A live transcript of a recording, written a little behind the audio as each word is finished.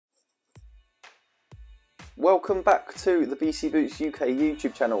Welcome back to the BC Boots UK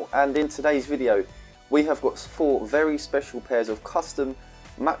YouTube channel, and in today's video we have got 4 very special pairs of custom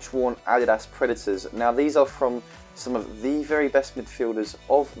match-worn Adidas Predators. Now these are from some of the very best midfielders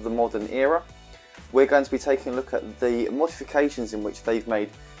of the modern era. We're going to be taking a look at the modifications in which they've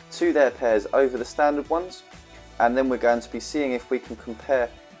made to their pairs over the standard ones, and then we're going to be seeing if we can compare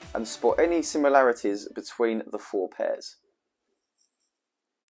and spot any similarities between the 4 pairs.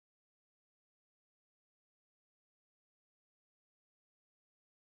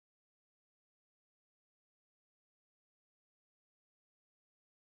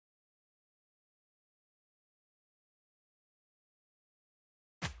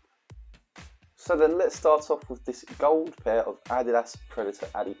 So then let's start off with this gold pair of Adidas Predator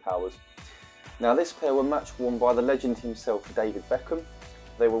Adi Powers. Now this pair were match worn by the legend himself, David Beckham.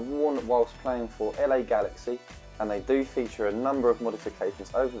 They were worn whilst playing for LA Galaxy, and they do feature a number of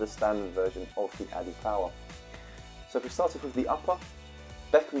modifications over the standard version of the Adi Power. So if we start off with the upper,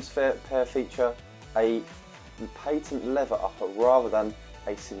 Beckham's pair feature a patent leather upper rather than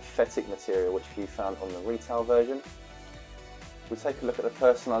a synthetic material which you found on the retail version. We take a look at the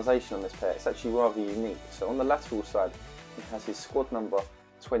personalisation on this pair. It's actually rather unique. So on the lateral side he has his squad number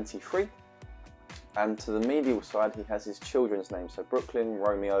 23, and to the medial side he has his children's names, so Brooklyn,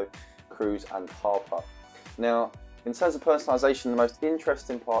 Romeo, Cruz and Harper. Now in terms of personalisation, the most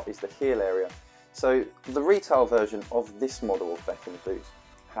interesting part is the heel area. So the retail version of this model of Beckham's boots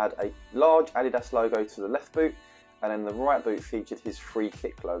had a large Adidas logo to the left boot, and then the right boot featured his free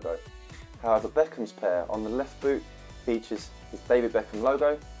kick logo. However, Beckham's pair on the left boot features his David Beckham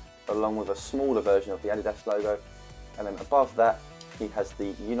logo along with a smaller version of the Adidas logo, and then above that he has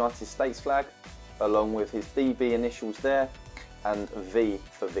the United States flag along with his DB initials there and V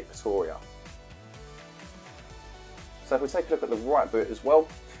for Victoria. So if we take a look at the right boot as well,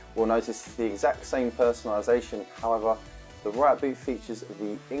 we'll notice the exact same personalisation. However, the right boot features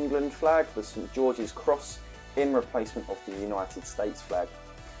the England flag, the St George's cross, in replacement of the United States flag.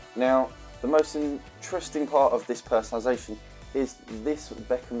 Now the most interesting part of this personalisation is this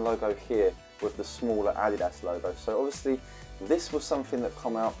Beckham logo here with the smaller Adidas logo. So obviously this was something that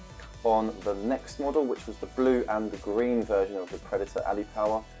came out on the next model, which was the blue and the green version of the Predator Adi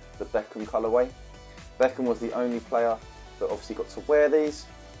Power, the Beckham colourway. Beckham was the only player that obviously got to wear these,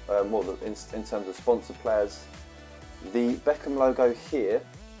 in terms of sponsored players. The Beckham logo here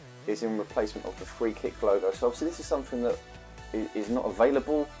is in replacement of the free kick logo. So obviously this is something that is not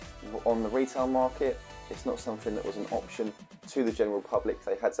available on the retail market. It's not something that was an option to the general public.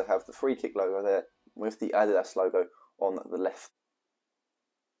 They had to have the free kick logo there with the Adidas logo on the left.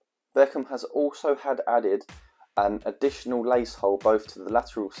 Beckham has also had added an additional lace hole both to the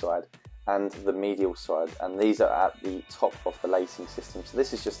lateral side and the medial side, and these are at the top of the lacing system. So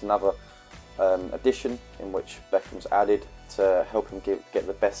this is just another addition in which Beckham's added to help him get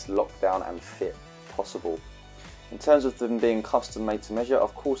the best lockdown and fit possible. In terms of them being custom made to measure,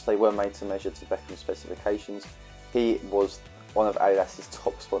 of course they were made to measure to Beckham's specifications. He was one of Adidas's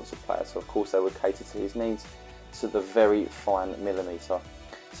top sponsored players, so of course they would cater to his needs to the very fine millimetre.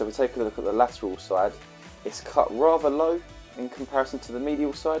 So if we take a look at the lateral side, it's cut rather low in comparison to the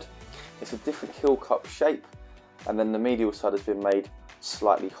medial side. It's a different heel cup shape, and then the medial side has been made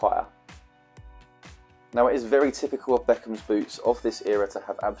slightly higher. Now it is very typical of Beckham's boots of this era to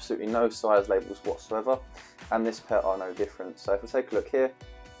have absolutely no size labels whatsoever, and this pair are no different. So if we take a look here,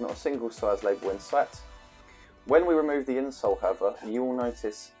 not a single size label in sight. When we remove the insole, however, you will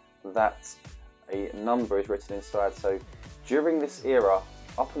notice that a number is written inside. So during this era,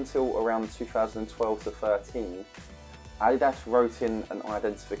 up until around 2012 to 13, Adidas wrote in an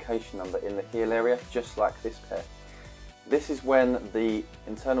identification number in the heel area, just like this pair. This is when the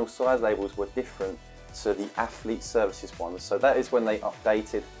internal size labels were different to the athlete services ones. So that is when they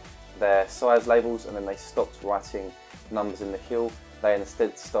updated their size labels, and then they stopped writing numbers in the heel. They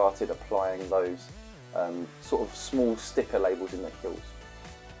instead started applying those sort of small sticker labels in the heels.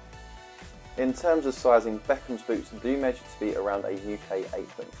 In terms of sizing, Beckham's boots do measure to be around a UK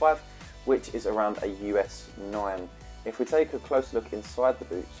 8.5, which is around a US 9. If we take a close look inside the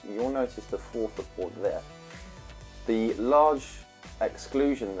boots, you'll notice the 4th report there. The large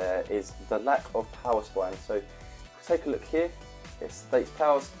exclusion there is the lack of power spine. So if we take a look here, it states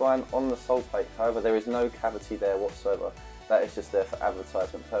power spine on the sole plate. However, there is no cavity there whatsoever. That is just there for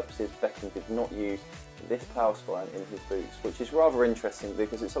advertisement purposes. Beckham did not use this power spine in his boots, which is rather interesting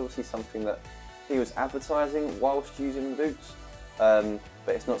because it's obviously something that he was advertising whilst using the boots,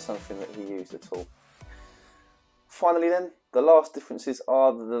 but it's not something that he used at all. Finally then, the last differences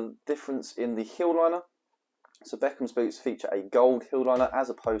are the difference in the heel liner. So Beckham's boots feature a gold heel liner as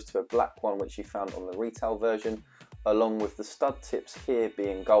opposed to a black one which you found on the retail version, along with the stud tips here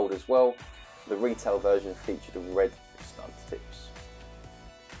being gold as well. The retail version featured red stud tips.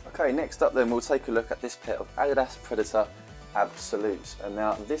 Okay, next up then we'll take a look at this pair of Adidas Predator Absolutes, and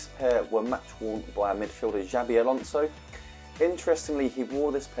now this pair were match worn by midfielder Xabi Alonso. Interestingly, he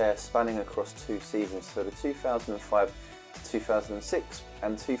wore this pair spanning across 2 seasons, so the 2005 to 2006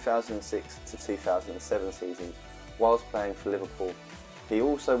 and 2006 to 2007 seasons, whilst playing for Liverpool. He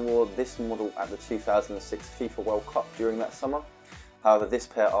also wore this model at the 2006 FIFA World Cup during that summer. However, this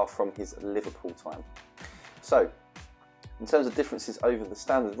pair are from his Liverpool time. So, in terms of differences over the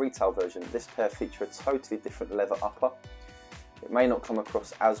standard retail version, this pair feature a totally different leather upper. It may not come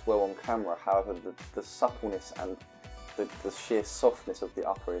across as well on camera, however the suppleness and the sheer softness of the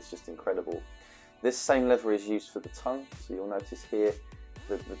upper is just incredible. This same leather is used for the tongue, so you'll notice here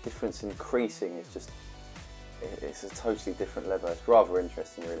the difference in creasing is just, it's a totally different leather. It's rather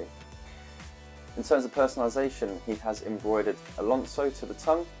interesting really. In terms of personalisation, he has embroidered Alonso to the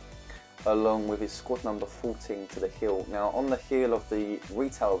tongue, along with his squad number 14 to the heel. Now on the heel of the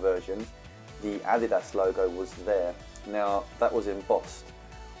retail version, the Adidas logo was there. Now that was embossed.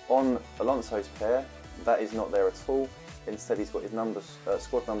 On Alonso's pair, that is not there at all. Instead he's got his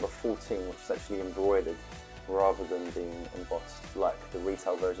squad number 14, which is actually embroidered rather than being embossed like the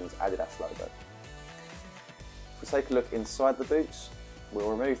retail version's Adidas logo. If we take a look inside the boots,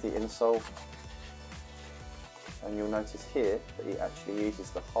 we'll remove the insole, and you'll notice here that he actually uses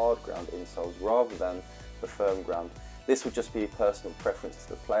the hard ground insoles rather than the firm ground. This would just be a personal preference to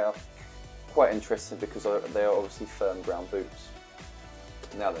the player. Quite interesting because they are obviously firm ground boots.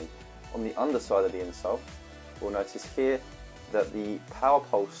 Now then, on the underside of the insole, we'll notice here that the power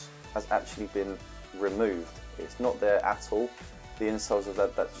pulse has actually been removed. It's not there at all. The insoles of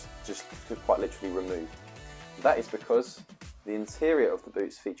that's just quite literally removed. That is because the interior of the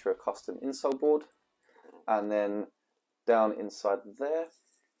boots feature a custom insole board, and then down inside there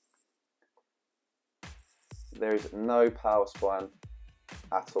is no power spine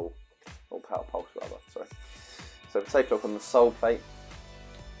at all, or power pulse rather, sorry. So if we take a look on the sole plate,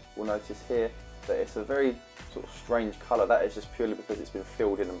 we'll notice here that it's a very sort of strange colour. That is just purely because it's been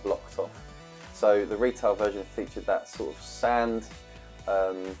filled in and blocked off. So the retail version featured that sort of sand,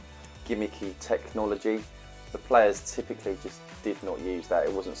 gimmicky technology. The players typically just did not use that.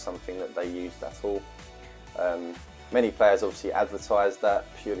 It wasn't something that they used at all. Many players obviously advertised that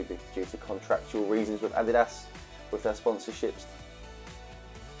purely due to contractual reasons with Adidas, with their sponsorships.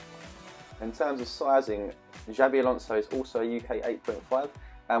 In terms of sizing, Xabi Alonso is also a UK 8.5,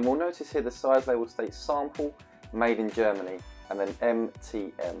 and we'll notice here the size label states sample, made in Germany, and then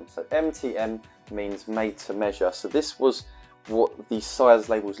MTM. So MTM means made to measure. So this was what the size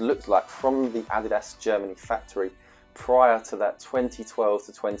labels looked like from the Adidas Germany factory prior to that 2012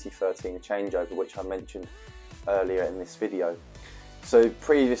 to 2013 changeover, which I mentioned earlier in this video. So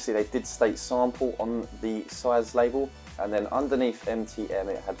previously they did state sample on the size label, and then underneath MTM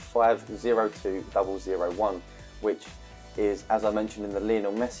it had 502001, which is, as I mentioned in the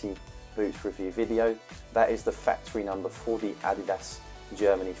Lionel Messi boots review video, that is the factory number for the Adidas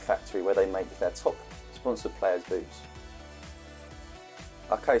Germany factory where they make their top sponsored players' boots.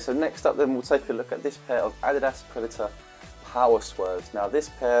 Okay, so next up then we'll take a look at this pair of Adidas Predator Power Swerves. Now this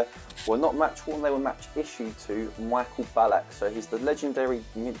pair were not match worn, they were match issued to Michael Ballack. So he's the legendary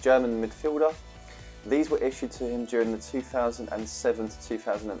German midfielder. These were issued to him during the 2007 to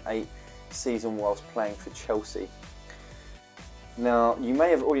 2008 season whilst playing for Chelsea. Now you may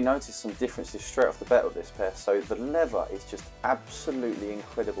have already noticed some differences straight off the bat with this pair. So the leather is just absolutely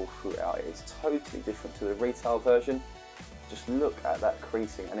incredible throughout. It is totally different to the retail version. Just look at that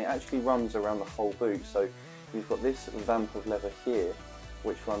creasing, and it actually runs around the whole boot. So you've got this vamp of leather here,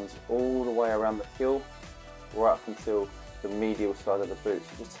 which runs all the way around the heel, right up until the medial side of the boot.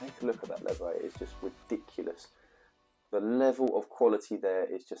 So just take a look at that leather, it is just ridiculous. The level of quality there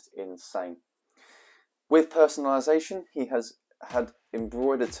is just insane. With personalisation, he has had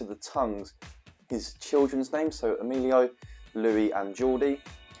embroidered to the tongues his children's names, so Emilio, Louis and Geordie,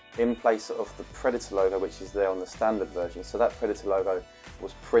 in place of the Predator logo, which is there on the standard version. So that Predator logo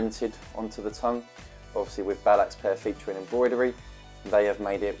was printed onto the tongue. Obviously with Ballack's pair featuring embroidery, they have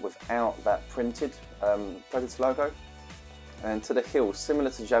made it without that printed Predator logo. And to the heel, similar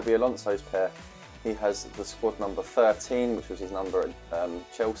to Xabi Alonso's pair, he has the squad number 13, which was his number at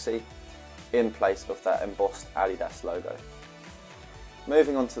Chelsea, in place of that embossed Adidas logo.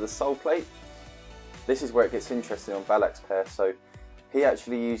 Moving on to the sole plate, this is where it gets interesting on Ballack's pair. So he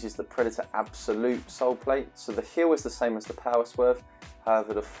actually uses the Predator Absolute sole plate. So the heel is the same as the Power Swerve,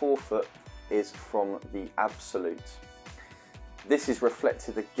 however the forefoot is from the Absolute. This is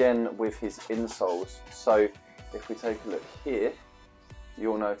reflected again with his insoles. So if we take a look here,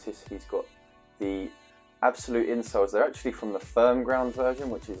 you'll notice he's got the Absolute insoles. They're actually from the firm ground version,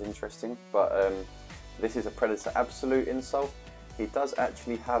 which is interesting, but this is a Predator Absolute insole. He does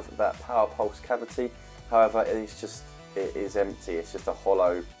actually have that power pulse cavity, however it is empty. It's just a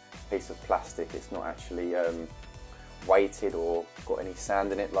hollow piece of plastic. It's not actually weighted or got any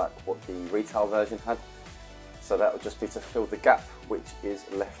sand in it like what the retail version had. So that would just be to fill the gap which is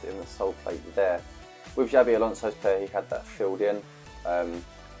left in the sole plate there. With Xabi Alonso's pair he had that filled in,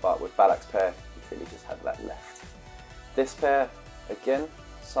 but with Ballack's pair he clearly just had that left. This pair, again,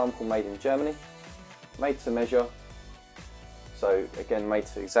 sample made in Germany, made to measure, so again made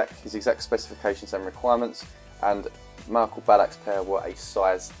to his exact specifications and requirements, and Michael Ballack's pair were a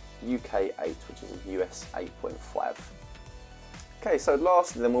size UK 8, which is a US 8.5. Okay, so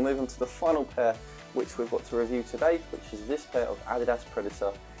lastly then we'll move on to the final pair which we've got to review today, which is this pair of Adidas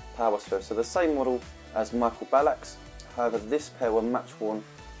Predator Power Sphere. So the same model as Michael Ballack's, however this pair were match worn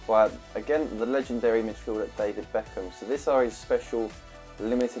by, again, the legendary midfielder David Beckham. So this are his special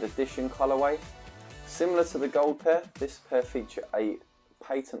limited edition colourway. Similar to the gold pair, this pair feature a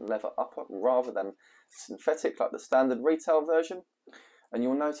patent leather upper rather than synthetic like the standard retail version. And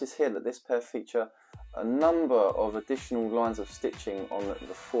you'll notice here that this pair feature a number of additional lines of stitching on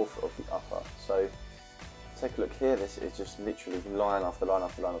the fourth of the upper. So take a look here, this is just literally line after line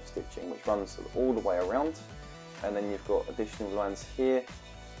after line of stitching which runs all the way around, and then you've got additional lines here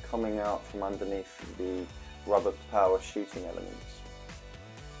coming out from underneath the rubber power shooting elements.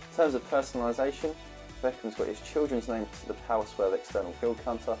 In terms of personalisation, Beckham's got his children's name to the Power Swerve external field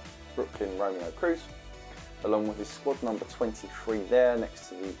counter, Brooklyn Romeo Cruz, along with his squad number 23 there next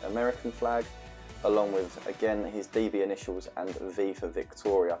to the American flag, along with again his DB initials and V for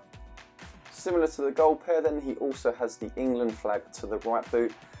Victoria. Similar to the gold pair then, he also has the England flag to the right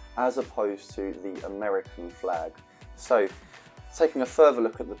boot as opposed to the American flag. So taking a further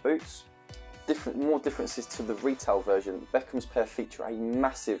look at the boots, more differences to the retail version. Beckham's pair feature a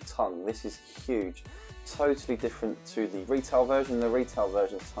massive tongue. This is huge, totally different to the retail version. The retail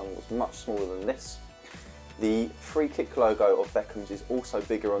version's tongue was much smaller than this. The free kick logo of Beckham's is also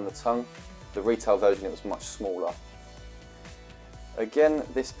bigger on the tongue. The retail version it was much smaller. Again,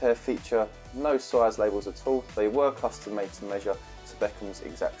 this pair feature no size labels at all. They were custom made to measure to Beckham's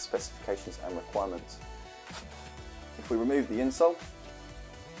exact specifications and requirements. If we remove the insole,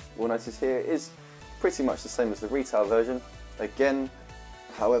 we'll notice here it is pretty much the same as the retail version. Again,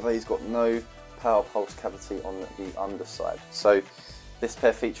 however, he's got no power pulse cavity on the underside. So this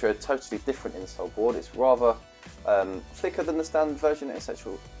pair feature a totally different insole board. It's rather thicker than the standard version. It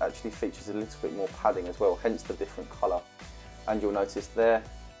actually features a little bit more padding as well, hence the different colour. And you'll notice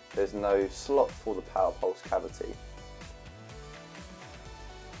there's no slot for the power pulse cavity.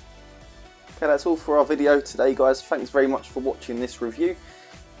 Okay, that's all for our video today, guys. Thanks very much for watching this review.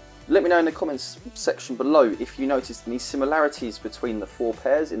 Let me know in the comments section below if you noticed any similarities between the four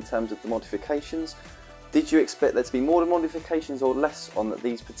pairs in terms of the modifications. Did you expect there to be more modifications or less on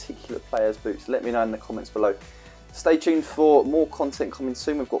these particular players' boots? Let me know in the comments below. Stay tuned for more content coming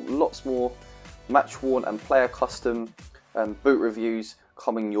soon. We've got lots more match worn and player custom boot reviews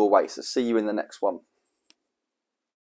coming your way. So see you in the next one.